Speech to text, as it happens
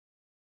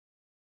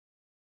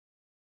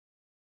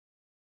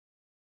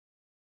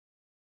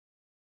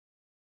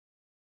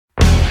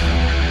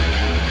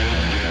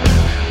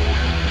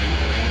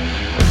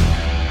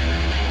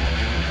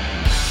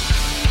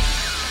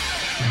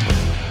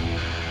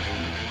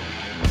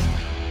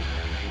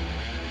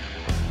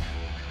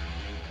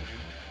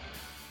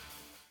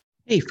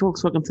Hey,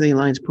 folks, welcome to the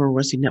Alliance Pro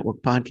Wrestling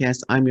Network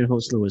podcast. I'm your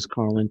host, Lewis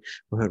Carlin.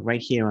 We're heard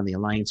right here on the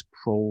Alliance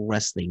Pro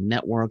Wrestling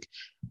Network.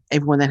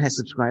 Everyone that has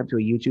subscribed to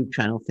our YouTube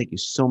channel, thank you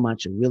so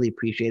much. I really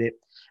appreciate it.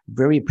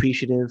 Very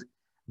appreciative,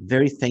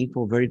 very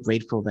thankful, very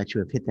grateful that you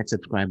have hit that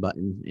subscribe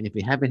button. And if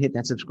you haven't hit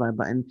that subscribe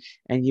button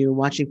and you're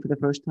watching for the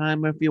first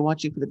time, or if you're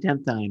watching for the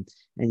 10th time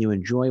and you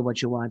enjoy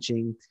what you're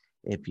watching,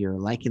 if you're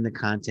liking the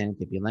content,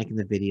 if you're liking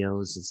the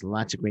videos, it's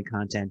lots of great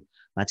content,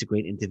 lots of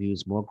great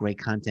interviews, more great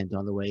content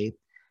on the way,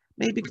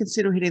 maybe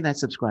consider hitting that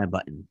subscribe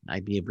button.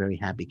 I'd be a very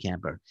happy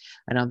camper.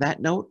 And on that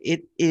note,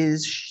 it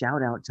is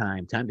shout out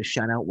time. Time to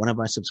shout out one of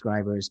our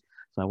subscribers.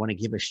 So I want to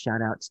give a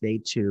shout out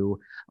today to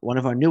one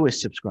of our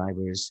newest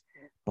subscribers,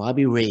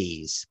 Bobby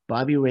Rays.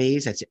 Bobby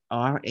Rays, that's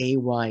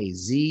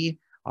Rayz,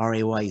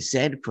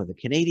 Rayz for the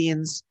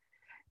Canadians.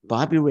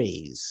 Bobby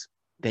Rays,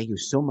 thank you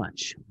so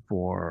much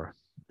for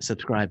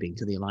subscribing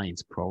to the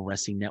Alliance Pro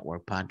Wrestling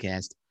Network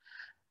podcast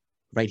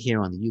right here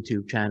on the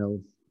YouTube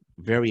channel.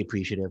 Very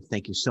appreciative.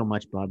 Thank you so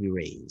much, Bobby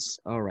Rays.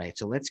 All right,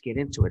 so let's get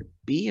into it.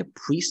 Bea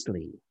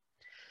Priestley.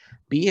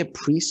 Bea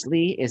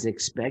Priestley is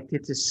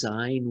expected to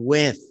sign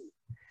with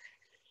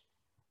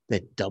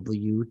the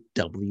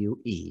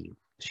WWE.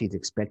 She's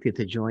expected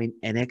to join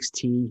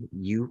NXT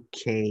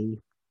UK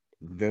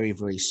very,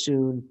 very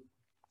soon.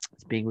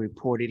 It's being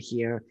reported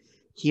here.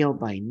 Heel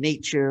by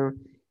Nature.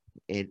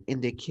 It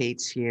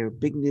indicates here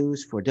big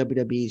news for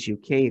WWE's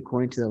UK,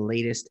 according to the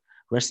latest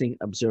Wrestling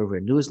Observer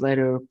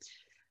newsletter.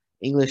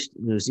 English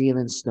New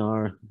Zealand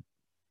star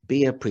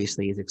Bea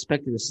Priestley is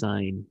expected to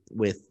sign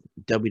with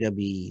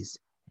WWE's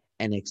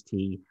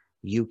NXT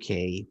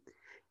UK,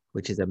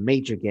 which is a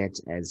major get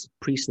as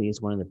Priestley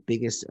is one of the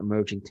biggest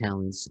emerging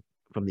talents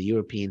from the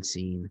European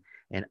scene.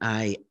 And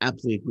I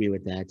absolutely agree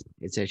with that.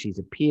 It says she's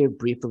appeared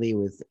briefly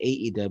with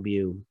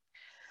AEW,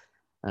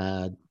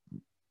 uh,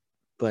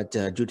 but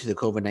due to the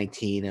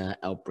COVID-19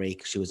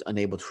 outbreak, she was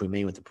unable to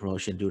remain with the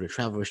promotion due to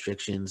travel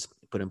restrictions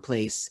put in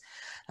place.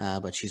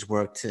 But she's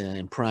worked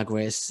in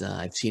progress.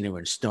 I've seen her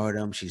in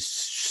Stardom. She's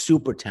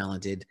super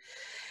talented,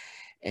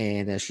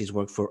 and she's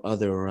worked for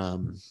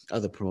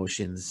other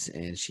promotions.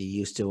 And she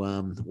used to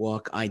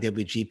walk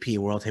IWGP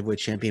World Heavyweight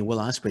Champion Will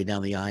Ospreay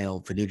down the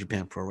aisle for New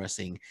Japan Pro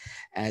Wrestling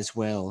as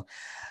well.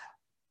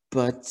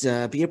 But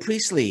Bea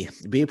Priestley,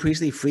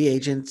 free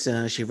agent.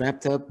 She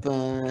wrapped up.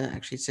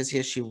 Actually, it says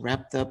here she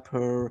wrapped up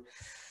her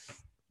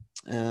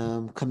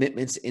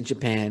commitments in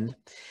Japan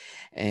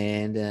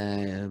and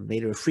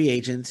made her a free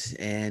agent.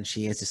 And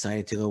she has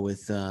decided to go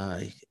with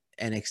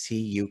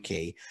NXT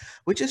UK,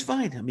 which is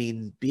fine. I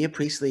mean, Bea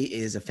Priestley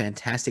is a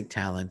fantastic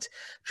talent,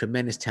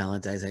 tremendous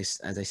talent. As I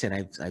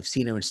said, I've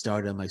seen her in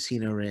Stardom. I've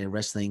seen her in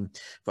wrestling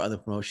for other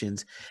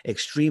promotions.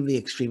 Extremely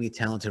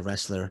talented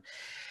wrestler.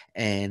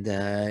 And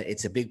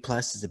it's a big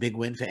plus. It's a big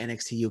win for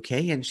NXT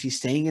UK. And she's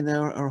staying in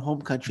her home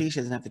country.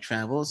 She doesn't have to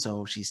travel.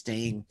 So she's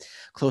staying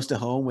close to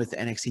home with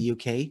NXT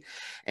UK.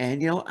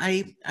 And,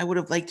 I would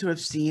have liked to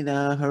have seen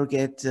her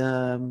get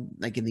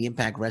like in the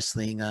Impact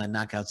Wrestling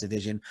Knockouts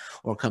division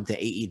or come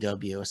to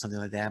AEW or something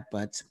like that.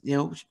 But,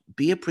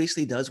 Bea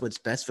Priestley does what's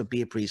best for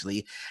Bea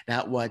Priestley,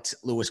 not what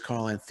Lewis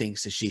Carlin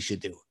thinks that she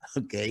should do.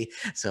 Okay.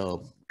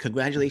 So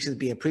congratulations,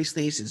 Bea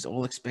Priestley. She's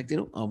all expected.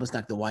 Almost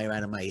knocked the wire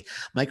out of my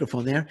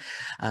microphone there.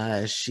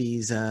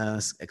 She's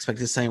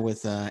expected to sign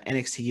with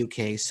NXT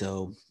UK.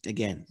 So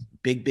again,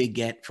 big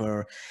get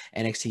for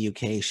NXT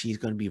UK. She's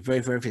going to be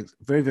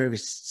very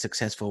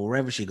successful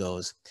wherever she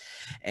goes,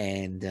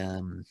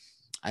 and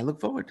I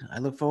look forward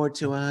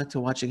to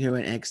watching her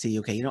in NXT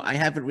UK. I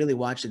haven't really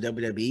watched the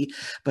WWE,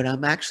 but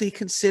I'm actually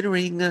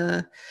considering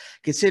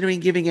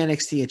giving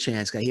NXT a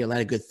chance. I hear a lot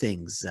of good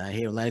things. I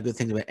hear a lot of good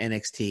things about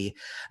NXT.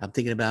 I'm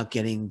thinking about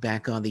getting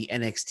back on the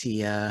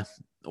NXT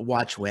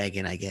watch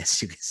wagon, I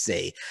guess you could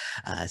say.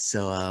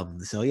 So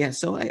yeah.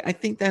 So I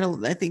think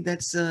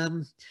that's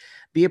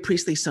Bea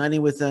Priestley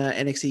signing with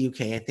NXT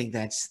UK. I think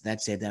that's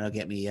it. That'll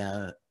get me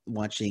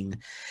watching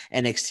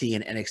NXT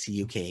and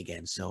NXT UK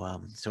again. So I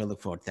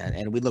look forward to that,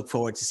 and we look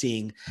forward to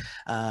seeing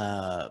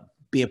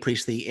Bea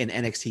Priestley in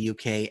NXT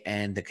UK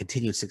and the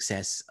continued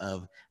success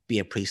of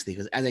Bea Priestley,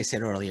 because as I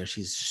said earlier,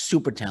 she's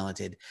super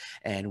talented,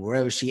 and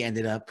wherever she ends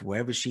up,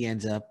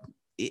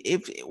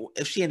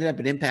 if she ended up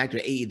in Impact or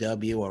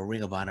AEW or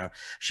Ring of Honor,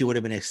 she would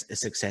have been a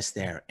success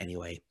there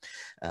anyway.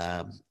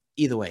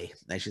 Either way,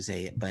 I should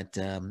say. But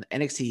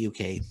NXT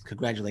UK,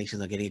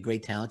 congratulations on getting a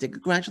great talent, and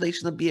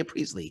congratulations on Bea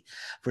Priestley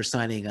for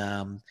signing.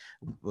 I don't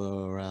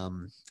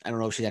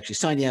know if she's actually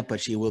signed yet, but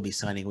she will be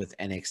signing with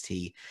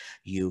NXT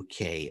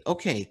UK.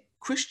 Okay,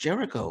 Chris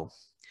Jericho.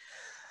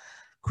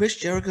 Chris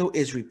Jericho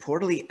is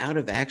reportedly out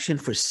of action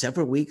for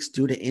several weeks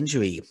due to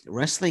injury.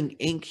 Wrestling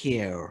Inc.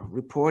 here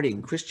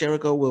reporting Chris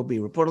Jericho will be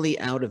reportedly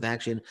out of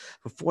action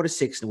for 4 to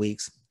 6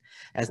 weeks.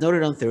 As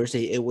noted on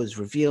Thursday, it was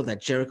revealed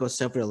that Jericho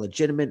suffered a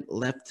legitimate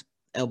left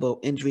elbow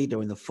injury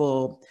during the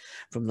fall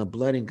from the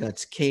Blood and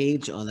Guts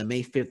cage on the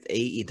May 5th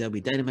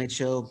AEW Dynamite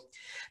show.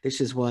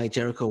 This is why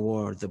Jericho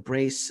wore the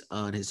brace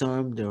on his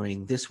arm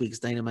during this week's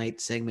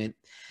Dynamite segment,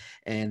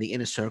 and the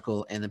Inner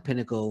Circle and the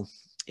Pinnacle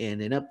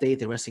In an update,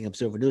 the Wrestling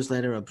Observer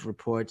newsletter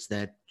reports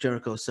that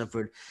Jericho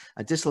suffered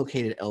a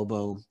dislocated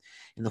elbow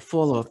in the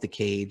fall off the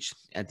cage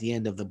at the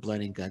end of the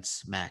Blood and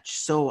Guts match.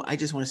 So I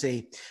just want to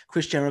say,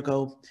 Chris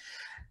Jericho,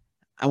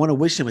 I want to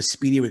wish him a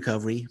speedy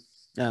recovery.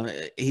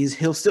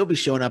 He'll still be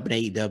showing up in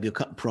AEW,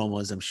 cutting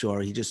promos. I'm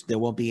sure there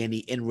won't be any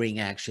in-ring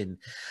action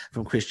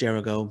from Chris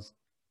Jericho.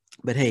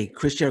 But hey,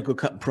 Chris Jericho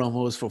cutting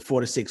promos for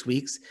 4 to 6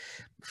 weeks,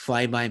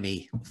 fine by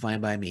me, fine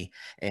by me.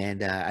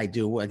 And I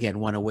do again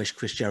want to wish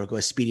Chris Jericho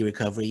a speedy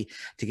recovery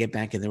to get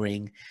back in the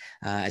ring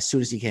as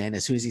soon as he can,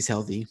 as soon as he's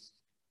healthy.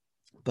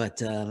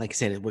 But like I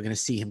said, we're going to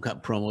see him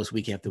cut promos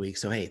week after week.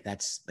 So hey,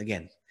 that's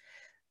again.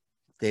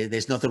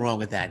 There's nothing wrong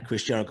with that.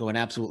 Chris Jericho, an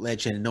absolute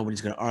legend, and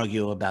nobody's going to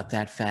argue about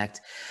that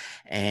fact.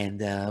 And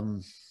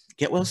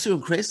get well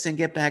soon, Chris, and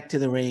get back to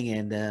the ring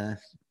and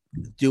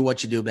do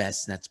what you do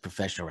best, and that's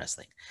professional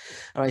wrestling.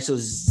 All right, so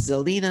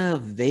Zelina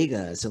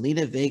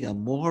Vega,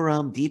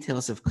 more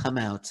details have come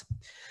out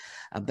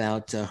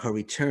about her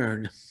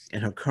return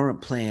and her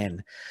current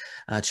plan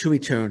to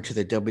return to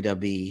the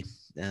WWE.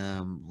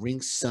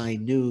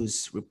 Ringside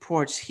News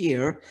reports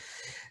here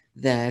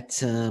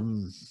that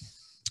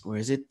where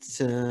is it?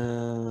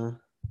 Let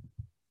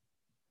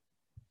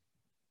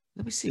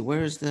me see.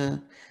 Where's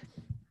the?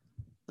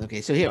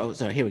 Okay, so here. Oh,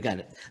 sorry. Here we got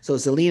it. So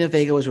Zelina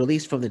Vega was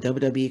released from the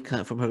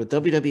WWE from her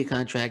WWE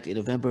contract in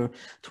November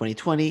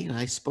 2020.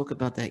 I spoke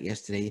about that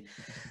yesterday.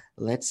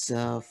 Let's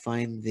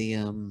find the.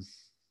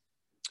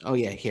 Oh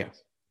yeah, here.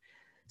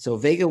 So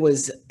Vega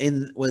was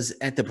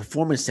at the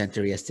Performance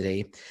Center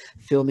yesterday,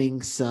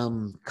 filming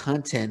some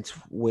content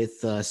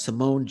with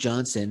Simone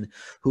Johnson,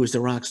 who is The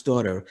Rock's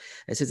daughter.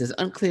 It says it's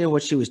unclear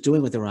what she was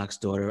doing with The Rock's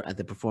daughter at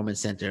the Performance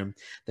Center.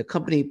 The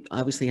company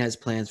obviously has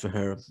plans for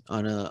her.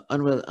 On an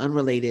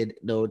unrelated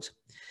note,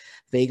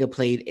 Vega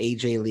played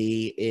AJ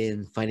Lee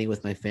in Fighting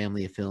with My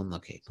Family, a film.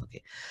 Okay.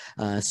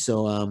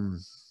 So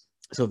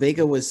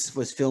Vega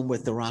was filmed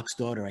with The Rock's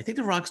daughter. I think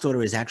The Rock's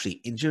daughter is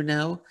actually injured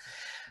now.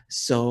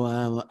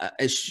 So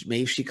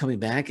maybe she coming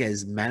back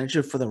as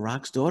manager for The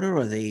Rock's daughter,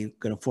 or are they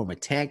going to form a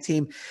tag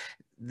team?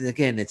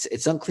 Again,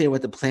 it's unclear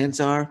what the plans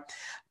are,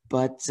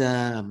 but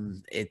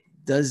it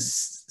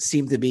does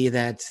seem to be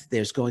that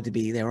there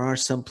are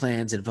some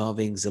plans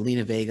involving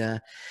Zelina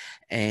Vega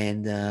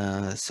and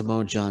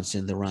Simone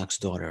Johnson, The Rock's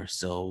daughter.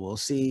 So we'll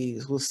see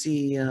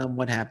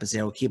what happens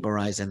there. We'll keep our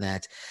eyes on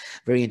that.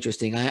 Very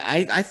interesting.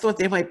 I thought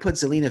they might put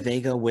Zelina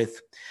Vega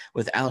with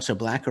Aleister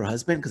Black, her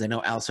husband, because I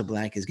know Aleister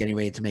Black is getting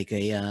ready to make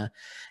a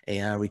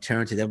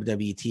return to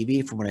WWE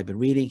TV. From what I've been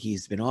reading,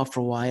 he's been off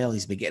for a while.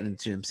 He's been getting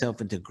himself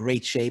into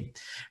great shape.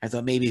 I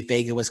thought maybe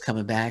Vega was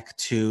coming back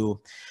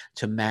to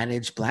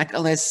manage Black,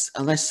 unless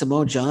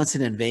Simone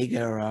Johnson and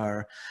Vega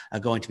are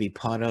going to be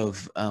part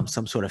of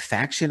some sort of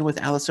faction with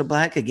Aleister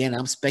Black. Again,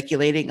 I'm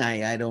speculating.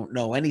 I don't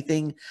know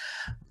anything,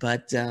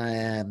 but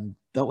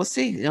we'll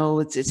see.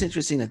 It's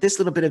interesting that this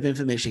little bit of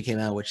information came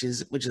out, which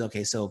is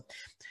okay. So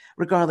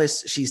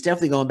regardless, she's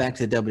definitely going back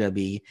to the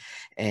WWE,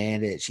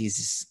 and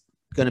she's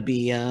going to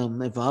be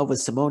involved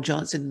with Simone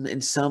Johnson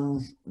in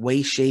some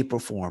way, shape, or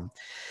form.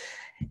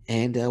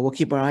 And we'll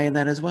keep our eye on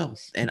that as well.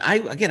 And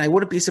I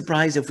wouldn't be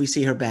surprised if we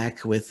see her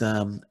back with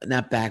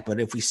not back, but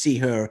if we see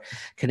her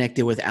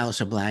connected with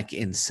Aleister Black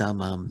in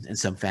some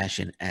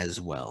fashion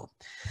as well.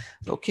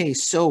 Okay,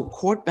 so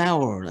Court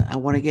Bauer. I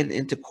want to get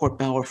into Court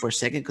Bauer for a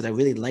second because I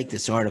really like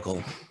this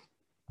article.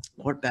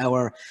 Court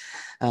Bauer.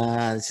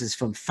 This is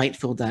from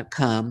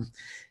Fightful.com.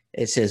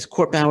 It says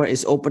Court Bauer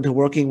is open to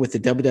working with the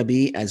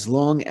WWE as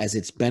long as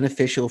it's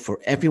beneficial for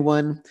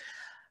everyone.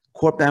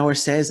 Court Bauer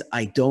says,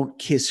 "I don't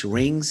kiss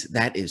rings."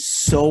 That is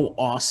so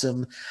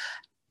awesome.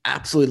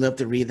 Absolutely love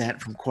to read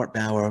that from Court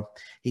Bauer.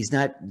 He's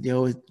not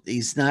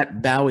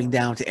bowing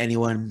down to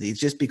anyone. It's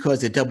just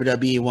because the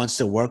WWE wants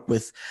to work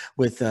with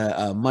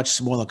a much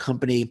smaller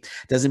company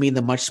doesn't mean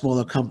the much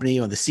smaller company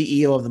or the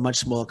CEO of the much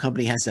smaller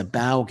company has to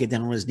bow, get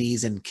down on his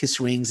knees and kiss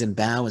rings and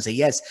bow and say,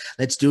 "Yes,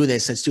 let's do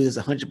this. Let's do this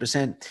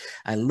 100%."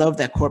 I love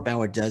that Court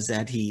Bauer does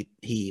that. He's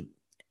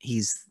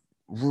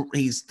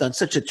done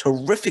such a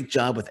terrific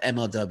job with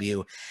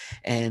MLW,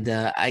 and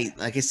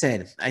like I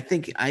said, I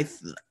think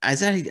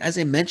as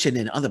I mentioned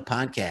in other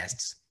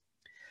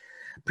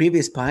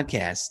previous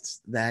podcasts,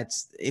 that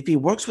if he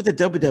works with the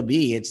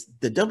WWE,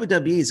 the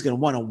WWE is going to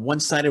want a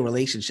one-sided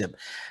relationship.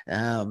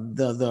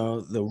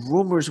 The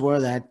rumors were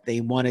that they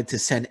wanted to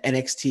send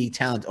NXT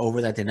talent over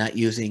that they're not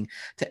using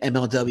to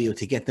MLW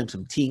to get them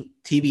some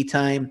TV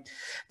time,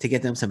 to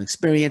get them some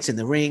experience in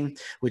the ring,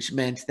 which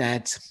meant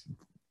that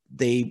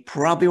they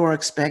probably were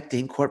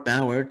expecting Court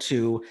Bauer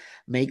to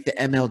make the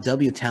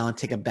MLW talent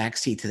take a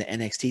backseat to the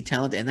NXT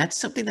talent. And that's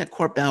something that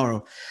Court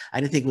Bauer, I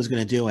didn't think was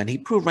going to do. And he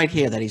proved right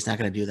here that he's not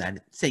going to do that.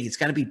 Saying it's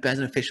got to be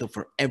beneficial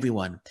for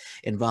everyone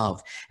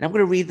involved. And I'm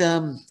going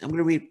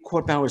to read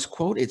Court Bauer's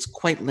quote. It's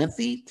quite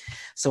lengthy,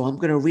 so I'm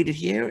going to read it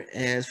here.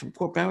 As from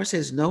Court Bauer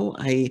says,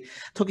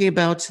 talking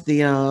about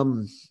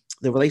the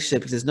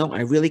relationship, he says, "No,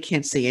 I really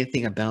can't say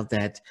anything about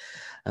that."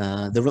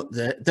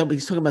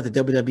 He's talking about the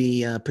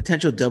WWE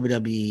potential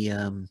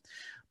WWE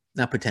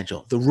not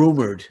potential, the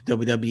rumored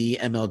WWE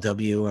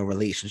MLW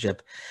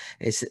relationship.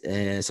 Is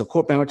so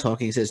Court Bauer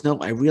talking. He says, "No,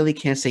 I really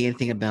can't say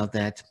anything about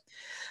that.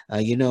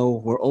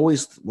 We're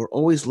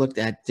always looked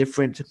at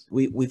different.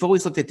 We've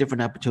always looked at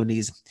different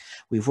opportunities.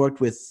 We've worked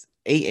with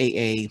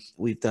AAA.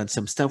 We've done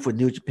some stuff with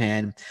New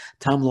Japan.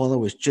 Tom Lawler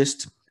was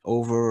just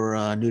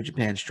over New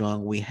Japan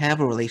Strong. We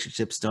have a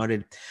relationship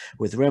started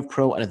with Rev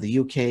Pro out of the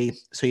UK.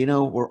 So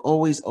we're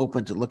always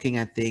open to looking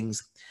at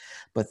things.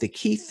 But the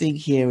key thing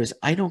here is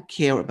I don't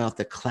care about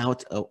the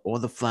clout or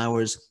the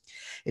flowers.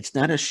 It's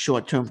not a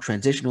short-term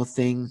transitional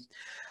thing.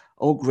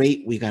 Oh,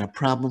 great, we got a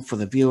problem for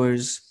the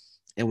viewers,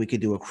 and we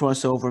could do a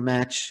crossover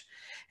match,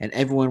 and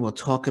everyone will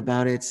talk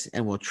about it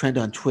and will trend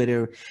on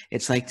Twitter.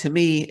 It's like, to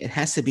me, it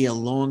has to be a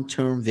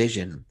long-term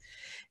vision.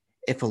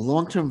 If a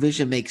long-term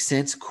vision makes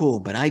sense, cool,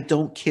 but I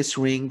don't kiss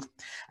ring.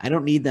 I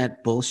don't need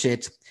that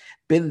bullshit.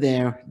 Been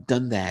there,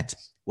 done that.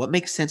 What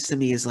makes sense to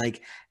me is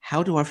like,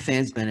 how do our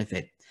fans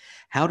benefit?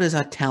 How does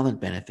our talent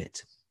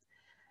benefit?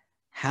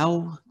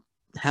 How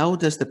how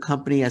does the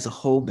company as a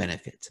whole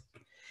benefit?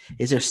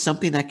 Is there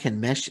something that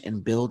can mesh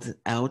and build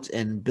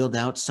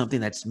out something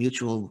that's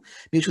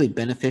mutually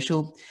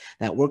beneficial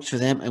that works for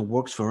them and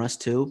works for us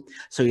too?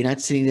 So you're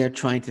not sitting there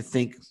trying to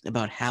think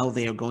about how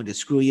they are going to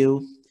screw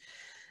you.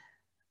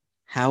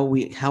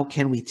 How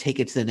can we take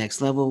it to the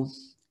next level?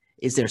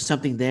 Is there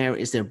something there?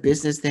 Is there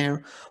business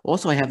there?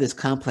 Also, I have this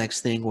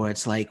complex thing where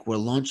it's like we're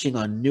launching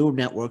on new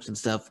networks and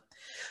stuff.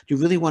 Do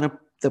you really want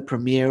the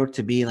premiere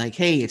to be like,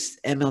 hey, it's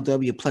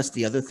MLW plus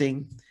the other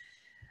thing?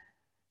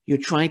 You're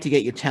trying to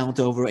get your talent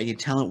over and your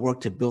talent work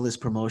to build this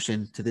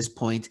promotion to this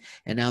point,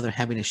 and now they're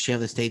having to share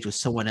the stage with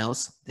someone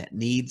else that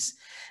needs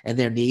and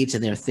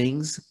their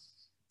things.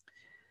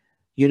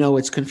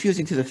 It's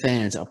confusing to the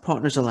fans. Our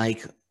partners are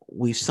like,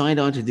 we've signed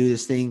on to do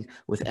this thing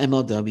with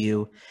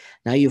MLW.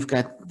 Now you've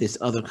got this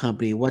other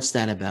company. What's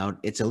that about?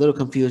 It's a little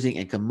confusing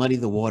and can muddy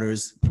the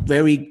waters.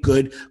 Very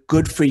good.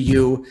 Good for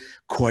you,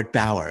 Court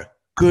Bauer.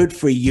 Good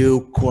for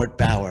you, Court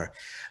Bauer.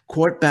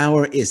 Court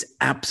Bauer is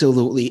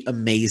absolutely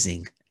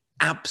amazing.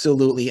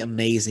 Absolutely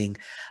amazing.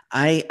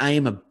 I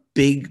am a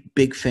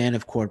big fan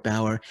of Court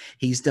Bauer.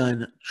 He's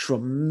done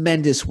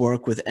tremendous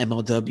work with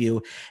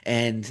MLW,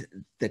 and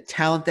the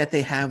talent that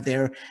they have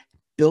there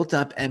built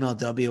up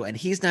MLW, and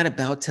he's not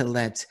about to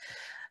let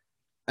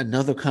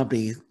another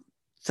company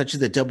such as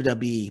the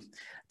WWE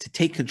to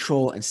take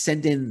control and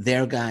send in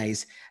their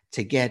guys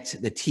to get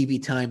the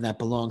TV time that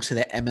belongs to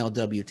the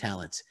MLW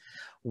talent.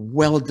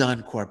 Well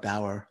done, Court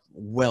Bauer.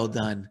 Well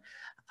done.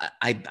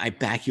 I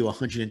back you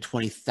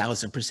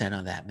 120,000%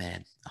 on that,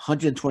 man.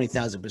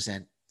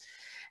 120,000%.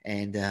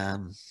 And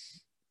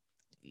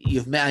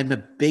I'm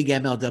a big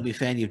MLW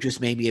fan. You've just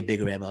made me a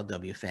bigger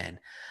MLW fan.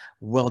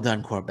 Well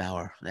done, Court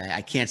Bauer.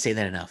 I can't say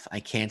that enough. I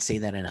can't say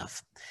that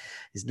enough.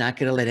 He's not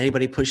going to let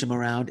anybody push him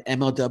around.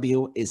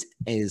 MLW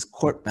is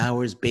Court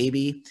Bauer's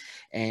baby.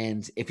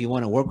 And if you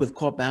want to work with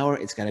Court Bauer,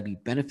 it's got to be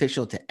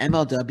beneficial to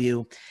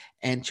MLW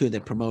and to the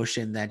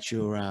promotion that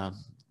you're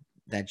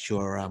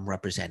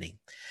representing.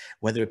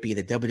 Whether it be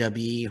the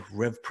WWE,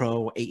 Rev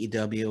Pro,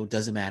 AEW,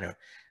 doesn't matter.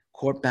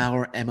 Court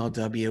Bauer,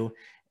 MLW,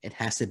 it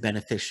has to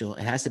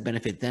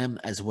benefit them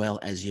as well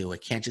as you.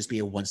 It can't just be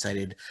a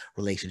one-sided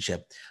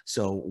relationship.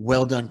 So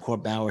well done,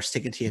 Court Bauer,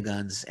 sticking to your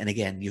guns. And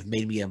again, you've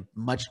made me a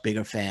much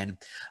bigger fan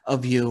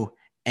of you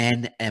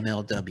and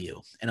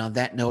MLW. And on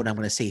that note, I'm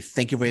going to say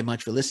thank you very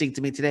much for listening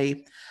to me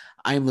today.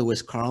 I'm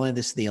Louis Carlin.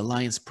 This is the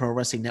Alliance Pro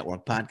Wrestling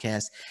Network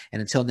podcast.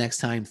 And until next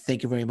time,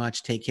 thank you very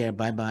much. Take care.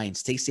 Bye-bye. And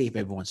stay safe,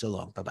 everyone. So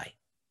long. Bye-bye.